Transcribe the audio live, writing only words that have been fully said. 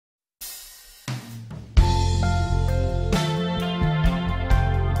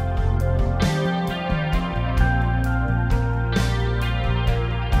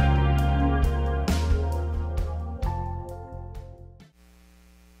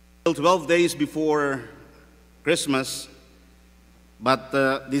12 days before Christmas, but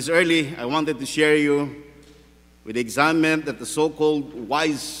this early I wanted to share you with the excitement that the so-called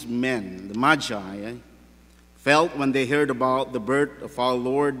wise men, the Magi, felt when they heard about the birth of our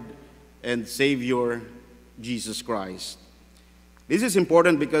Lord and Savior, Jesus Christ. This is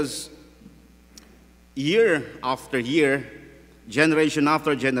important because year after year, generation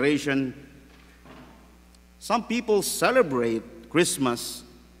after generation, some people celebrate Christmas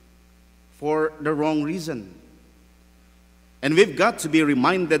for the wrong reason. And we've got to be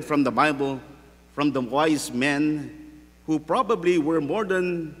reminded from the Bible, from the wise men who probably were more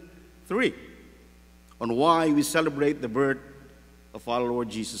than three, on why we celebrate the birth of our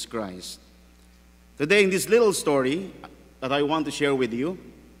Lord Jesus Christ. Today, in this little story that I want to share with you,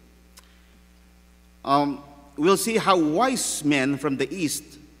 we'll see how wise men from the East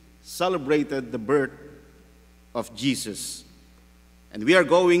celebrated the birth of Jesus. And we are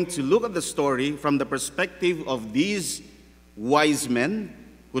going to look at the story from the perspective of these wise men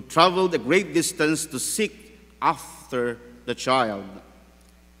who traveled a great distance to seek after the child.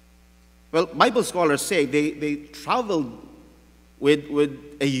 Well, Bible scholars say they traveled with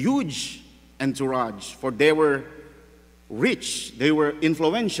a huge entourage, for they were rich, they were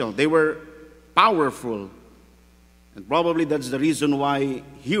influential, they were powerful. And probably that's the reason why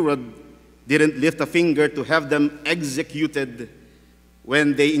Herod didn't lift a finger to have them executed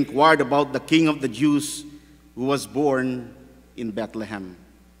when they inquired about the king of the Jews who was born in Bethlehem.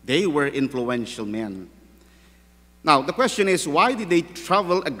 They were influential men. Now, the question is, why did they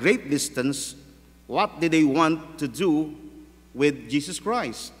travel a great distance? What did they want to do with Jesus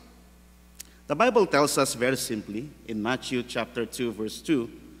Christ? The Bible tells us very simply in Matthew chapter 2, verse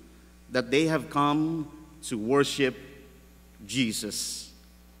 2, that they have come to worship Jesus.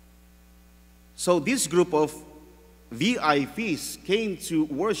 So this group of VIPs came to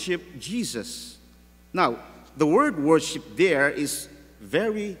worship Jesus. Now, the word worship there is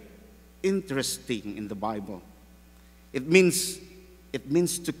very interesting in the Bible. It means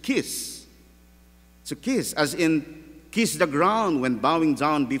to kiss. To kiss, as in kiss the ground when bowing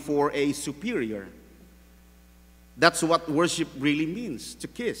down before a superior. That's what worship really means, to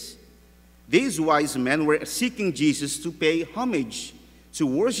kiss. These wise men were seeking Jesus to pay homage, to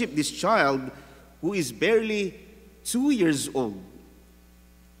worship this child who is barely 2 years old,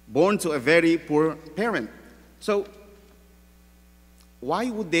 born to a very poor parent. So, why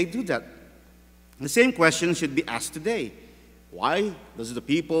would they do that? The same question should be asked today. Why does the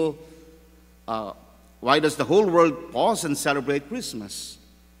whole world pause and celebrate Christmas?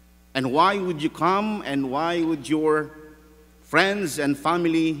 And why would you come, and why would your friends and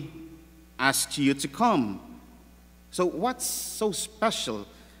family ask you to come? So what's so special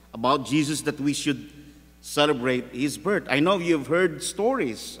about Jesus that we should celebrate his birth? I know you've heard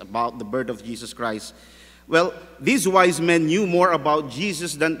stories about the birth of Jesus Christ. Well, these wise men knew more about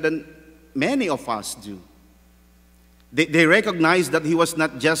Jesus than many of us do. They recognized that he was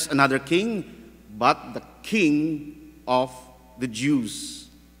not just another king, but the King of the Jews.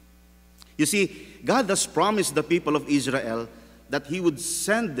 You see, God has promised the people of Israel that he would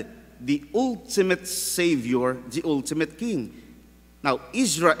send the ultimate Savior, the ultimate King. Now,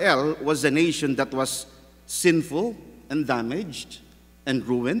 Israel was a nation that was sinful and damaged and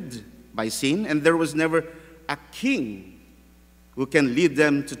ruined by sin, and there was never a king who can lead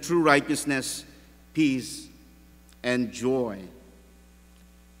them to true righteousness, peace, and joy.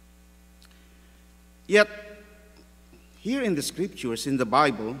 Yet, here in the scriptures, in the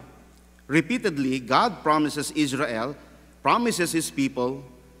Bible, repeatedly, God promises Israel, promises his people,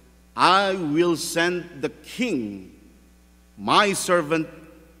 I will send the king, my servant,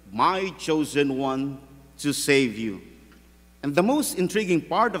 my chosen one, to save you. And the most intriguing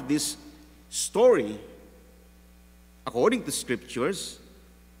part of this story, according to scriptures,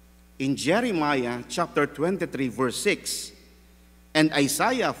 in Jeremiah chapter 23, verse 6, and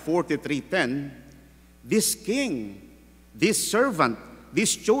Isaiah 43:10, this king, this servant,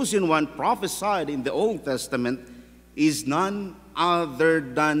 this chosen one prophesied in the Old Testament is none other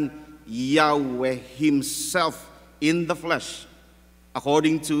than Yahweh himself in the flesh,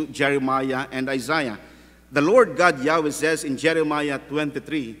 according to Jeremiah and Isaiah. The Lord God Yahweh says in Jeremiah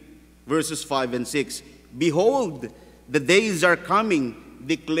 23, verses 5 and 6, behold, the days are coming,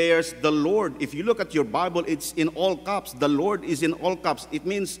 declares the Lord. If you look at your Bible, it's in all caps. The Lord is in all caps. It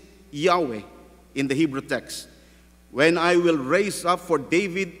means Yahweh in the Hebrew text. When I will raise up for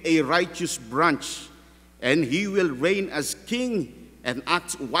David a righteous branch, and he will reign as king and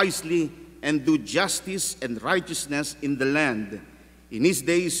act wisely and do justice and righteousness in the land. In his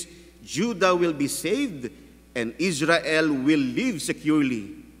days, Judah will be saved, and Israel will live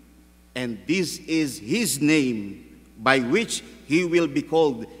securely. and this is his name by which he will be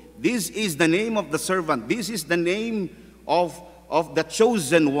called. This is the name of the servant. This is the name of the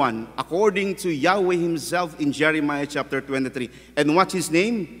chosen one, according to Yahweh himself in Jeremiah chapter 23. And what's his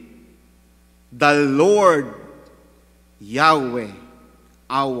name? The Lord Yahweh,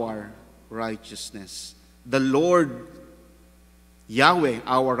 our righteousness. The Lord Yahweh,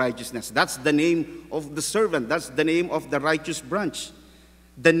 our righteousness. That's the name of the servant. That's the name of the righteous branch.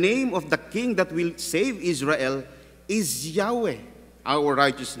 The name of the king that will save Israel is Yahweh, our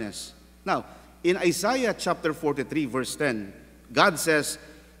righteousness. Now, in Isaiah chapter 43, verse 10, God says,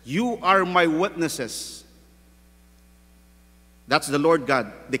 "You are my witnesses." That's the Lord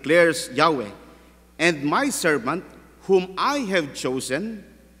God, declares Yahweh. "And my servant, whom I have chosen,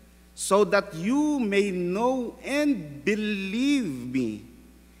 so that you may know and believe me,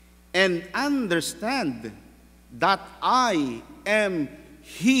 and understand that I am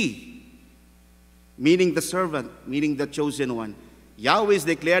He," meaning the servant, meaning the chosen one. Yahweh is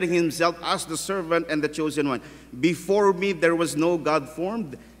declaring himself as the servant and the chosen one. "Before me there was no God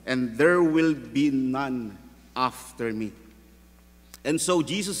formed, and there will be none after me." And so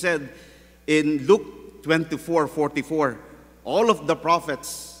Jesus said in Luke 24:44, all of the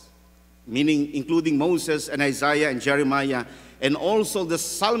prophets, meaning including Moses and Isaiah and Jeremiah, and also the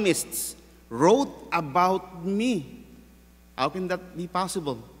psalmists, wrote about me. How can that be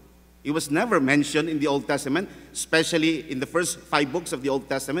possible? It was never mentioned in the Old Testament, especially in the first 5 books of the Old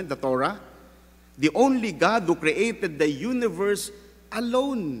Testament, the Torah. The only God who created the universe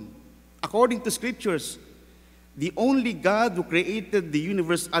alone, according to scriptures. The only God who created the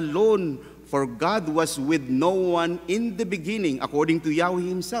universe alone, for God was with no one in the beginning, according to Yahweh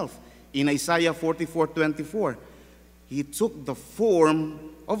himself. In Isaiah 44:24, he took the form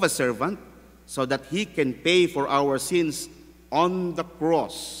of a servant so that he can pay for our sins on the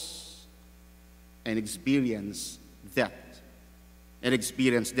cross and experience death.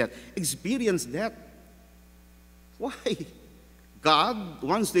 Experience death. Why? God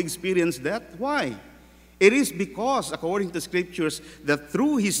wants to experience death. Why? It is because, according to scriptures, that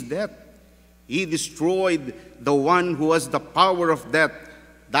through his death, he destroyed the one who has the power of death,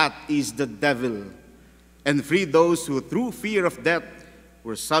 that is the devil, and freed those who through fear of death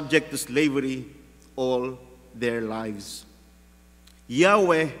were subject to slavery all their lives.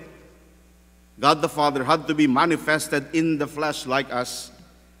 Yahweh, God the Father, had to be manifested in the flesh like us,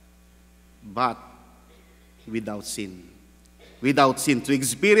 but without sin. Without sin, to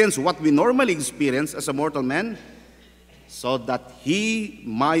experience what we normally experience as a mortal man, so that he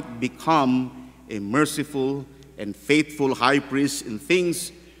might become a merciful and faithful high priest in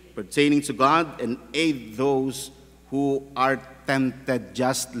things pertaining to God, and aid those who are tempted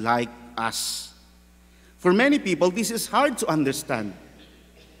just like us. For many people, this is hard to understand.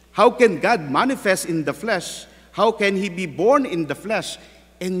 How can God manifest in the flesh? How can he be born in the flesh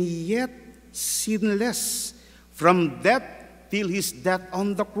and yet sinless from death till his death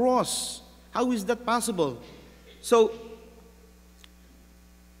on the cross? How is that possible? So,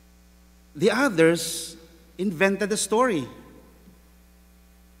 the others invented a story.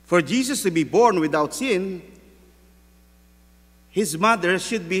 For Jesus to be born without sin, his mother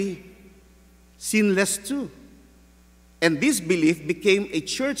should be sinless too. And this belief became a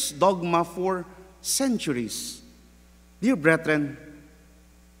church dogma for centuries. Dear brethren,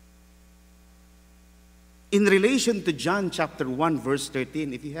 in relation to John chapter 1, verse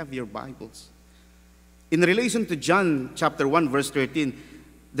 13, if you have your Bibles, in relation to John chapter 1, verse 13,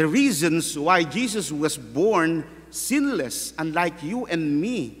 the reasons why Jesus was born sinless, unlike you and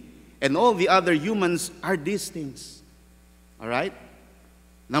me and all the other humans, are these things. All right?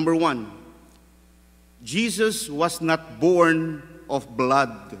 Number 1, Jesus was not born of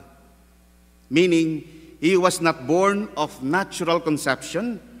blood, meaning he was not born of natural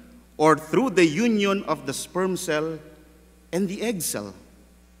conception or through the union of the sperm cell and the egg cell.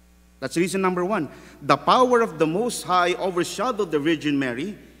 That's reason number 1. The power of the Most High overshadowed the Virgin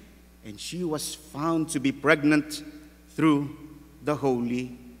Mary, and she was found to be pregnant through the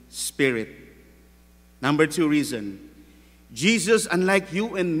Holy Spirit. Number 2 reason, Jesus, unlike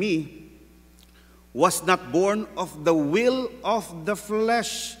you and me, was not born of the will of the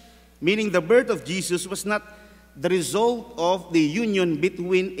flesh, meaning the birth of Jesus was not the result of the union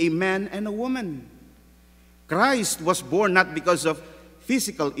between a man and a woman. Christ was born not because of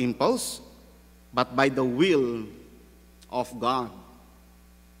physical impulse, but by the will of God.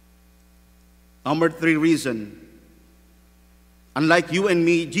 Number 3 reason, unlike you and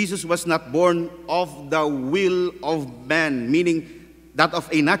me, Jesus was not born of the will of man, meaning that of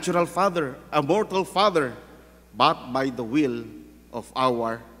a natural father, a mortal father, but by the will of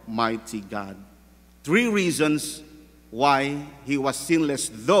our mighty God. Three reasons why he was sinless,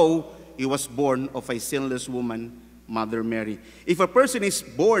 though he was born of a sinless woman, Mother Mary. If a person is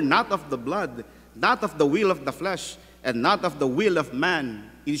born not of the blood, not of the will of the flesh, and not of the will of man,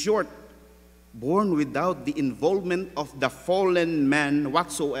 in short, born without the involvement of the fallen man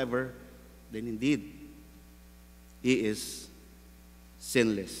whatsoever, then indeed, he is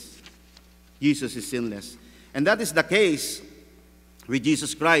sinless. Jesus is sinless. And that is the case with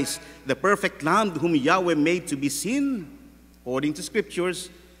Jesus Christ, the perfect Lamb whom Yahweh made to be sin, according to Scriptures,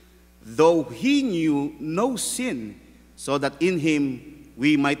 though he knew no sin, so that in him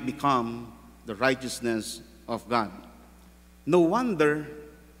we might become the righteousness of God. No wonder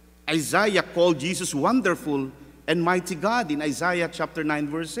Isaiah called Jesus wonderful and mighty God in Isaiah chapter 9,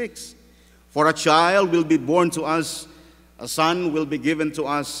 verse 6. For a child will be born to us, a son will be given to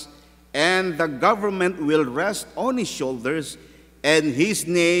us, and the government will rest on his shoulders, and his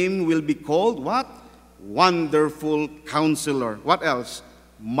name will be called what? Wonderful Counselor. What else?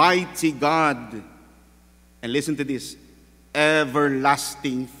 Mighty God. And listen to this.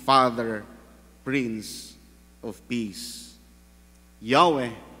 Everlasting Father, Prince of Peace. Yahweh,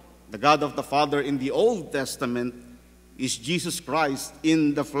 the God of the Father in the Old Testament, is Jesus Christ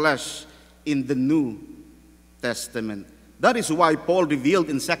in the flesh in the New Testament. That is why Paul revealed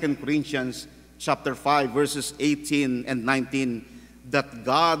in 2 Corinthians chapter 5, verses 18 and 19, that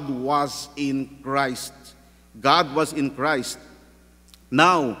God was in Christ. God was in Christ.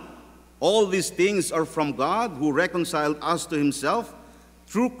 Now, all these things are from God, who reconciled us to himself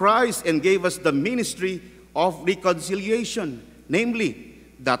through Christ and gave us the ministry of reconciliation. Namely,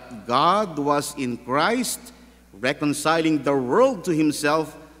 that God was in Christ, reconciling the world to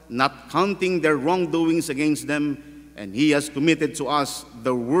himself, not counting their wrongdoings against them, and he has committed to us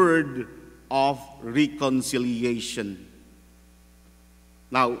the word of reconciliation.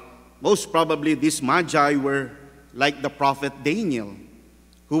 Now, most probably these magi were like the prophet Daniel,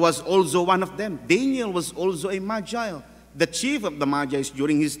 who was also one of them. Daniel was also a magi, the chief of the magi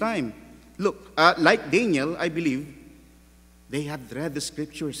during his time. Look, like Daniel, I believe, they had read the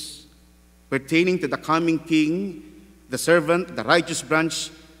scriptures pertaining to the coming king, the servant, the righteous branch,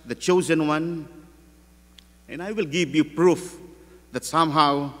 the chosen one. And I will give you proof that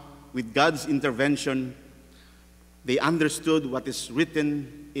somehow, with God's intervention, they understood what is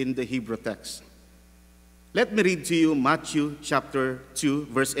written in the Hebrew text. Let me read to you Matthew chapter 2,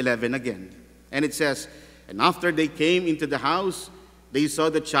 verse 11 again. And it says, "And after they came into the house, they saw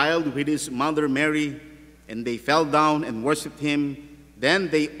the child with his mother Mary, and they fell down and worshipped him. Then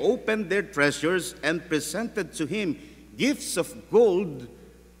they opened their treasures and presented to him gifts of gold,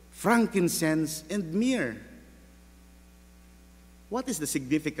 frankincense, and myrrh." What is the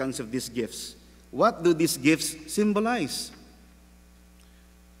significance of these gifts? What do these gifts symbolize?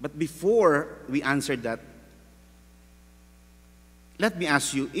 But before we answer that, let me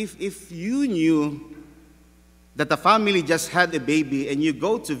ask you, if you knew that a family just had a baby and you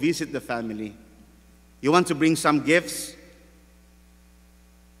go to visit the family, you want to bring some gifts,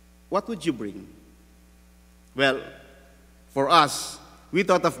 what would you bring? Well, for us, we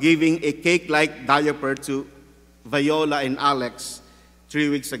thought of giving a cake-like diaper to Viola and Alex 3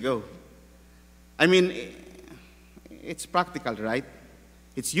 weeks ago. I mean, it's practical, right?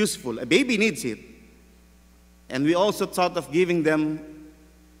 It's useful. A baby needs it. And we also thought of giving them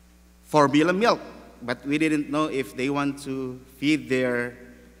formula milk, but we didn't know if they want to feed their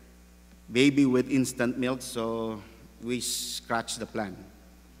baby with instant milk, so we scratched the plan.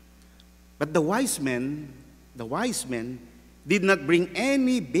 But the wise men did not bring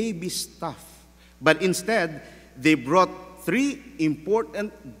any baby stuff, but instead they brought 3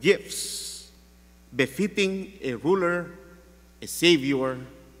 important gifts befitting a ruler, a savior,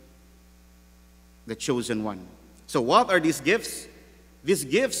 the chosen one. So what are these gifts? These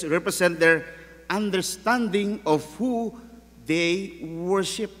gifts represent their understanding of who they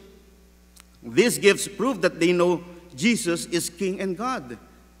worship. These gifts prove that they know Jesus is King and God.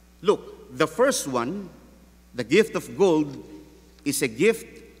 Look, the first one, the gift of gold, is a gift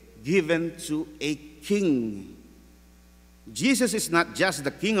given to a king. Jesus is not just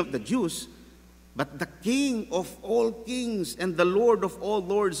the King of the Jews, but the King of all kings and the Lord of all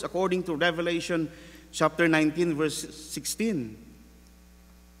lords, according to Revelation chapter 19, verse 16.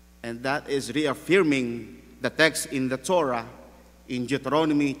 And that is reaffirming the text in the Torah in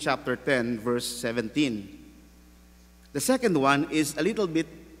Deuteronomy chapter 10, verse 17. The second one is a little bit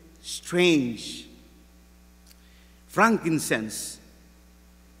strange. Frankincense,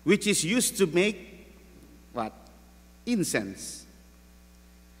 which is used to make what? Incense.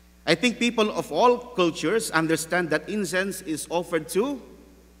 I think people of all cultures understand that incense is offered to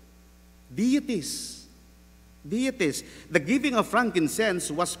deities. Deities. The giving of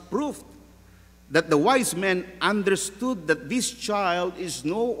frankincense was proof that the wise men understood that this child is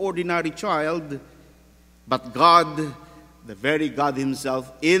no ordinary child, but God, the very God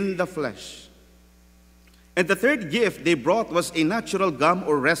himself in the flesh. And the third gift they brought was a natural gum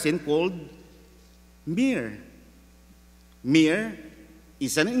or resin called myrrh. Myrrh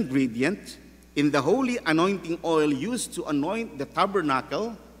is an ingredient in the holy anointing oil used to anoint the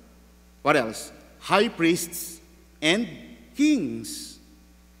tabernacle. What else? High priests and kings.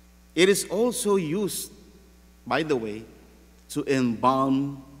 It is also used, by the way, to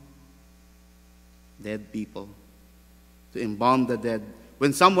embalm dead people. To embalm the dead.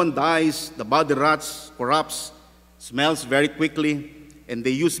 When someone dies, the body rots, corrupts, smells very quickly, and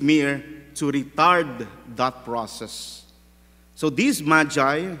they use myrrh to retard that process. So these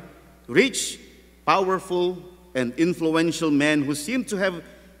magi, rich, powerful, and influential men who seem to have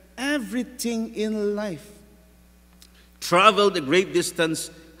everything in life, traveled a great distance,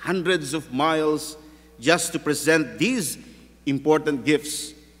 hundreds of miles, just to present these important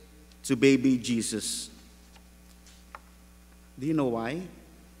gifts to baby Jesus. Do you know why?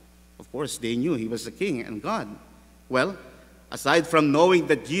 Of course, they knew he was the king and God. Well, aside from knowing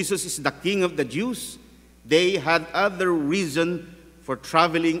that Jesus is the king of the Jews, they had other reason for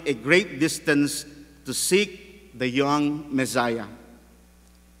traveling a great distance to seek the young Messiah.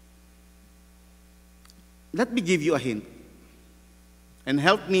 Let me give you a hint and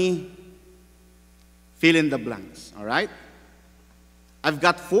help me fill in the blanks, all right? I've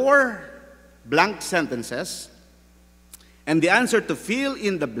got 4 blank sentences, and the answer to fill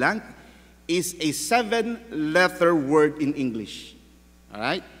in the blank is a 7-letter word in English, all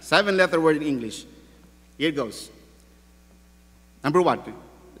right? 7-letter word in English. Here goes. Number 1,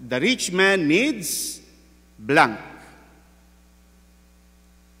 the rich man needs blank.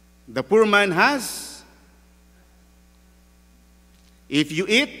 The poor man has. If you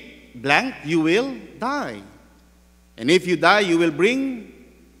eat blank, you will die. And if you die, you will bring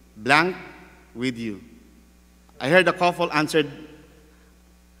blank with you. I heard a couple answered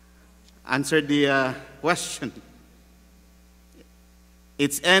the question.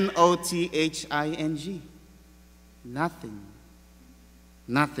 It's N-O-T-H-I-N-G. Nothing.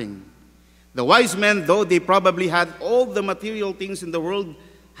 Nothing. The wise men, though they probably had all the material things in the world,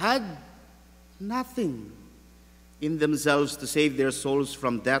 had nothing in themselves to save their souls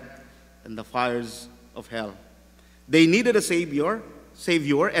from death and the fires of hell. They needed a savior,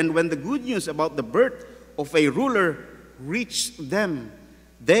 and when the good news about the birth of a ruler reached them,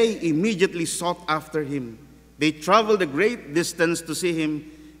 they immediately sought after him. They traveled a great distance to see him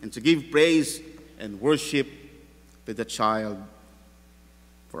and to give praise and worship to the child.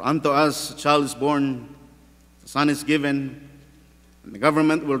 For unto us a child is born, a son is given, and the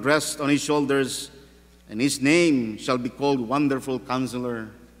government will rest on his shoulders, and his name shall be called Wonderful Counselor,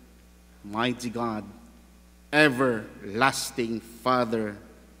 Mighty God, Everlasting Father,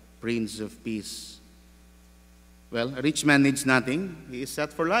 Prince of Peace. Well, a rich man needs nothing. He is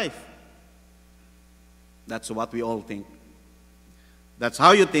set for life. That's what we all think. That's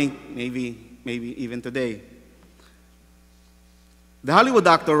how you think, maybe even today. The Hollywood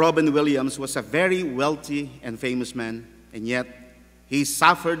actor Robin Williams was a very wealthy and famous man, and yet he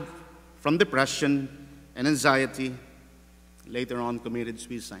suffered from depression and anxiety, later on committed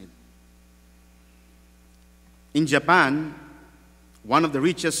suicide. In Japan, one of the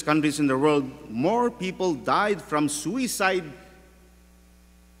richest countries in the world, more people died from suicide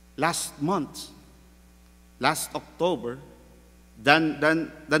last October, than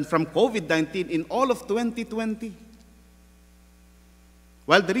from COVID-19 in all of 2020.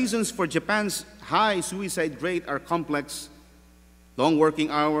 While the reasons for Japan's high suicide rate are complex, long working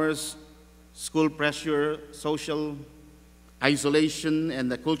hours, school pressure, social isolation,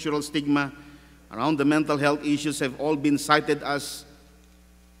 and the cultural stigma around the mental health issues have all been cited as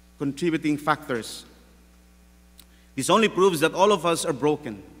contributing factors. This only proves that all of us are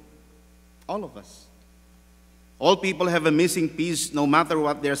broken. All of us. All people have a missing piece, no matter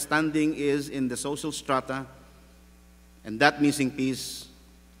what their standing is in the social strata, and that missing piece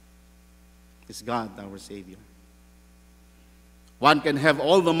is God, our Savior. One can have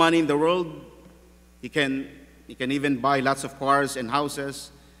all the money in the world. He can even buy lots of cars and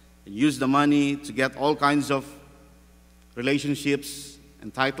houses and use the money to get all kinds of relationships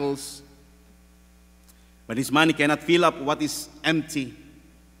and titles. But his money cannot fill up what is empty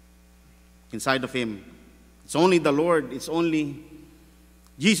inside of him. It's only the Lord, it's only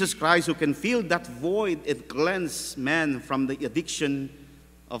Jesus Christ who can fill that void and cleanse man from the addiction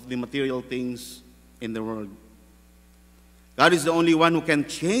of the material things in the world. God is the only one who can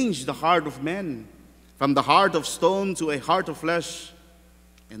change the heart of men from the heart of stone to a heart of flesh,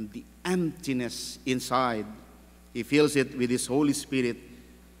 and the emptiness inside, He fills it with His Holy Spirit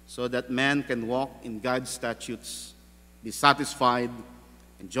so that man can walk in God's statutes, be satisfied,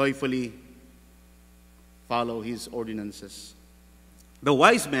 and joyfully follow His ordinances. The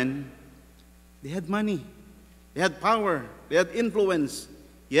wise men, they had money, they had power, they had influence,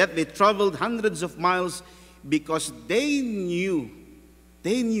 yet they traveled hundreds of miles because they knew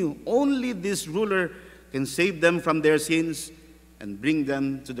only this ruler can save them from their sins and bring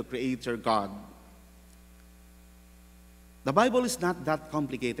them to the Creator God. The Bible is not that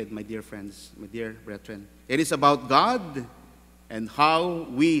complicated, my dear friends, my dear brethren. It is about God and how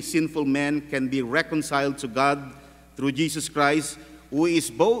we sinful men can be reconciled to God through Jesus Christ, who is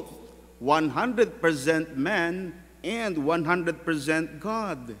both 100% man and 100%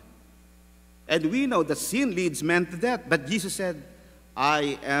 God. And we know that sin leads men to death, but Jesus said,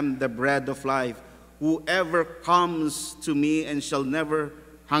 I am the bread of life. Whoever comes to me and shall never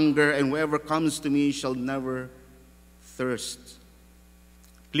hunger, and whoever comes to me shall never thirst.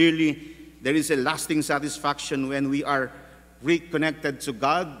 Clearly, there is a lasting satisfaction when we are reconnected to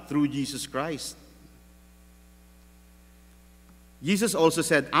God through Jesus Christ. Jesus also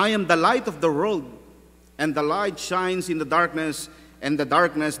said, I am the light of the world, and the light shines in the darkness, and the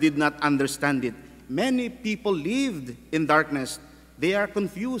darkness did not understand it. Many people lived in darkness. They are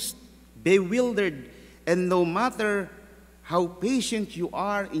confused, bewildered, and no matter how patient you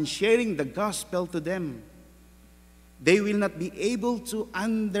are in sharing the gospel to them, they will not be able to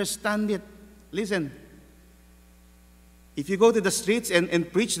understand it. Listen, if you go to the streets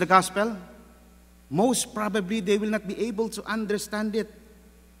and preach the gospel, most probably they will not be able to understand it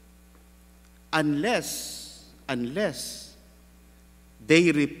unless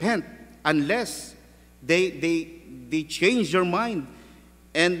they repent, unless they change their mind,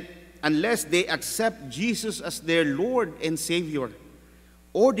 and unless they accept Jesus as their Lord and Savior.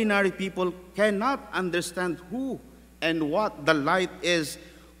 Ordinary people cannot understand who and what the light is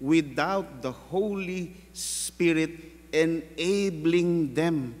without the Holy Spirit enabling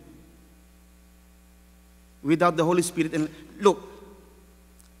them. Without the Holy Spirit. And look,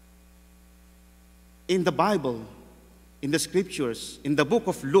 in the Bible, in the scriptures, in the book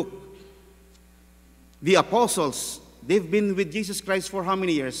of Luke, the apostles, they've been with Jesus Christ for how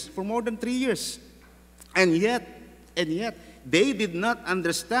many years? For more than 3 years. And yet, they did not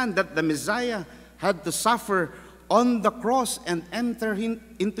understand that the Messiah had to suffer on the cross and enter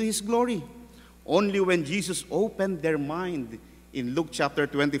into His glory. Only when Jesus opened their mind in Luke chapter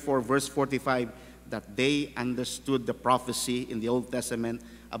 24, verse 45, that they understood the prophecy in the Old Testament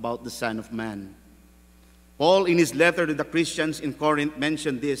about the Son of Man. Paul, in his letter to the Christians in Corinth,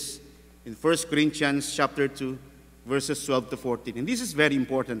 mentioned this in 1 Corinthians chapter 2, verses 12 to 14. And this is very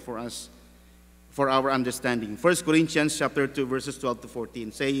important for us, for our understanding. 1 Corinthians chapter 2, verses 12 to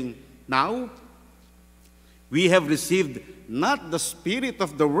 14, saying, Now we have received not the spirit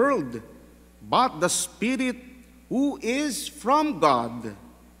of the world, but the Spirit who is from God.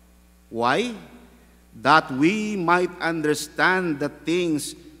 Why? That we might understand the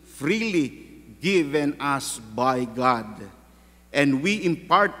things freely given us by God. And we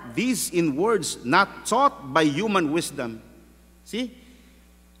impart these in words not taught by human wisdom. See?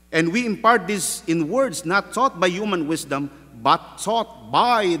 And we impart this in words not taught by human wisdom, but taught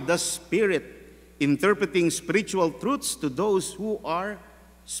by the Spirit, interpreting spiritual truths to those who are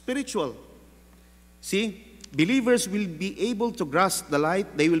spiritual. See, believers will be able to grasp the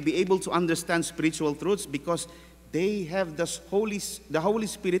light. They will be able to understand spiritual truths because they have the Holy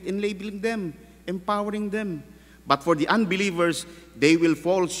Spirit enabling them, empowering them. But for the unbelievers, they will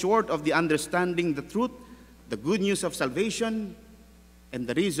fall short of the understanding the truth, the good news of salvation. And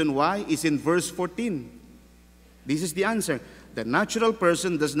the reason why is in verse 14. This is the answer. The natural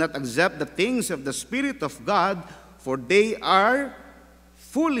person does not accept the things of the Spirit of God, for they are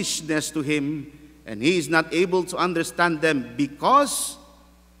foolishness to him, and he is not able to understand them because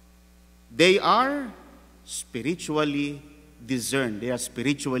they are spiritually discerned. They are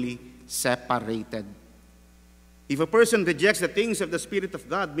spiritually separated. If a person rejects the things of the Spirit of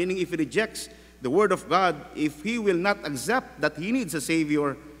God, meaning if he rejects the Word of God, if he will not accept that he needs a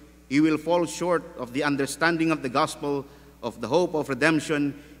Savior, he will fall short of the understanding of the gospel, of the hope of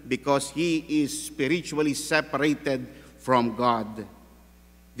redemption, because he is spiritually separated from God.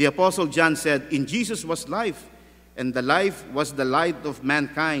 The Apostle John said, In Jesus was life, and the life was the light of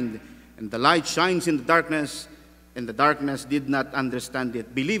mankind, and the light shines in the darkness, and the darkness did not understand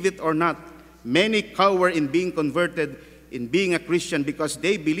it. Believe it or not, many cower in being converted, in being a Christian, because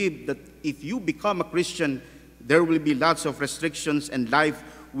they believe that if you become a Christian, There will be lots of restrictions and life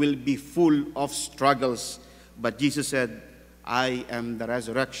will be full of struggles. But Jesus said, I am the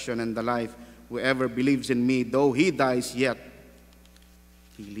resurrection and the life. Whoever believes in me, though he dies, yet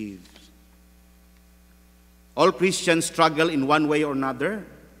he lives. All Christians struggle in one way or another.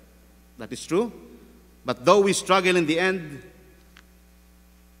 That is true. But though we struggle in the end,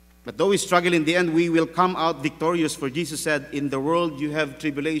 we will come out victorious. For Jesus said, in the world you have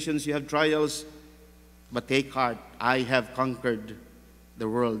tribulations, you have trials, but take heart, I have conquered the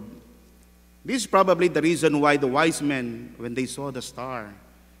world. This is probably the reason why the wise men, when they saw the star,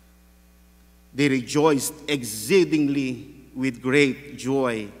 they rejoiced exceedingly with great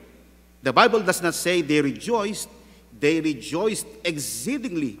joy. The Bible does not say they rejoiced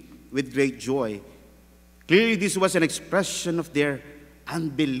exceedingly with great joy. Clearly, this was an expression of their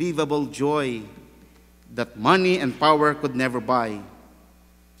unbelievable joy that money and power could never buy.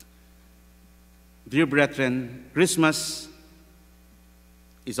 Dear brethren, Christmas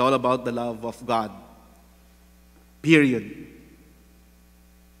is all about the love of God. Period.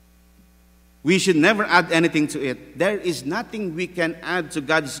 We should never add anything to it. There is nothing we can add to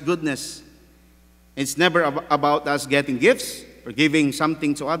God's goodness. It's never about us getting gifts or giving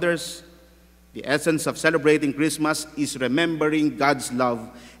something to others. The essence of celebrating Christmas is remembering God's love.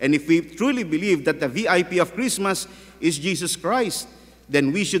 And if we truly believe that the VIP of Christmas is Jesus Christ,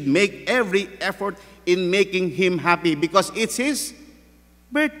 then we should make every effort in making Him happy because it's His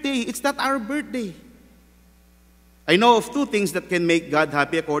birthday. It's not our birthday. I know of two things that can make God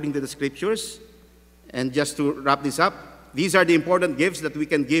happy according to the Scriptures. And just to wrap this up, these are the important gifts that we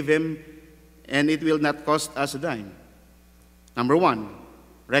can give Him, and it will not cost us a dime. Number one,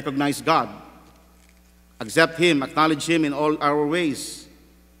 recognize God. Accept Him, acknowledge Him in all our ways.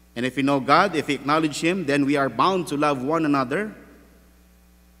 And if we know God, if we acknowledge Him, then we are bound to love one another.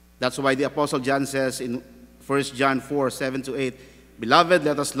 That's why the Apostle John says in 1 John 4:7-8, Beloved,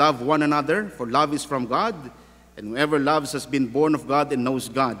 let us love one another, for love is from God, and whoever loves has been born of God and knows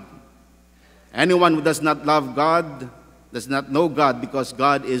God. Anyone who does not love God does not know God, because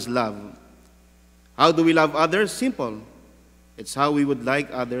God is love. How do we love others? Simple. It's how we would like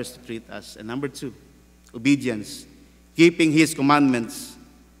others to treat us. And number two, obedience, keeping His commandments.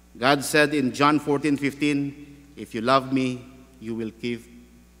 God said in John 14:15, if you love me, you will keep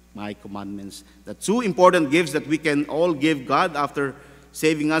my commandments. The two important gifts that we can all give God after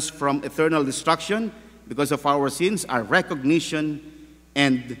saving us from eternal destruction because of our sins are recognition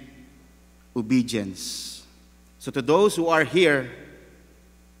and obedience. So to those who are here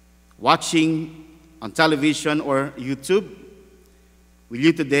watching on television or YouTube, will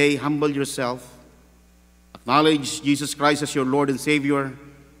you today humble yourself, acknowledge Jesus Christ as your Lord and Savior,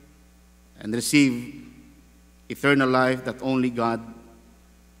 and receive eternal life that only God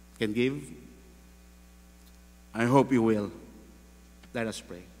can give? I hope you will. Let us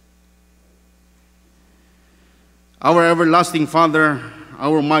pray. Our everlasting Father,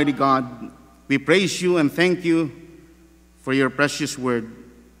 our mighty God, we praise you and thank you for your precious word.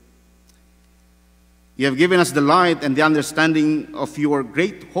 You have given us the light and the understanding of your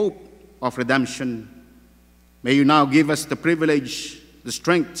great hope of redemption. May you now give us the privilege, the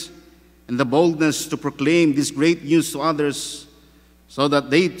strength, and the boldness to proclaim this great news to others, so that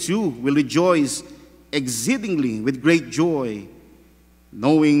they too will rejoice exceedingly with great joy,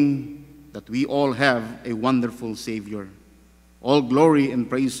 knowing that we all have a wonderful Savior. All glory and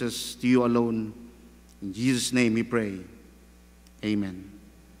praises to you alone. In Jesus' name we pray. Amen.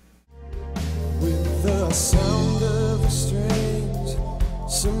 With the sound of the strings,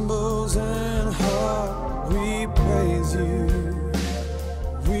 cymbals and harp, we praise you,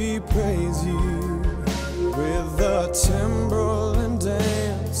 we praise you. With the timbrel and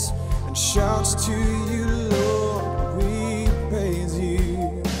dance and shouts to you, Lord, we praise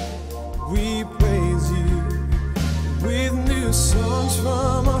you, we praise you. With new songs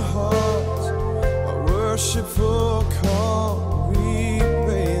from our hearts, a worshipful call.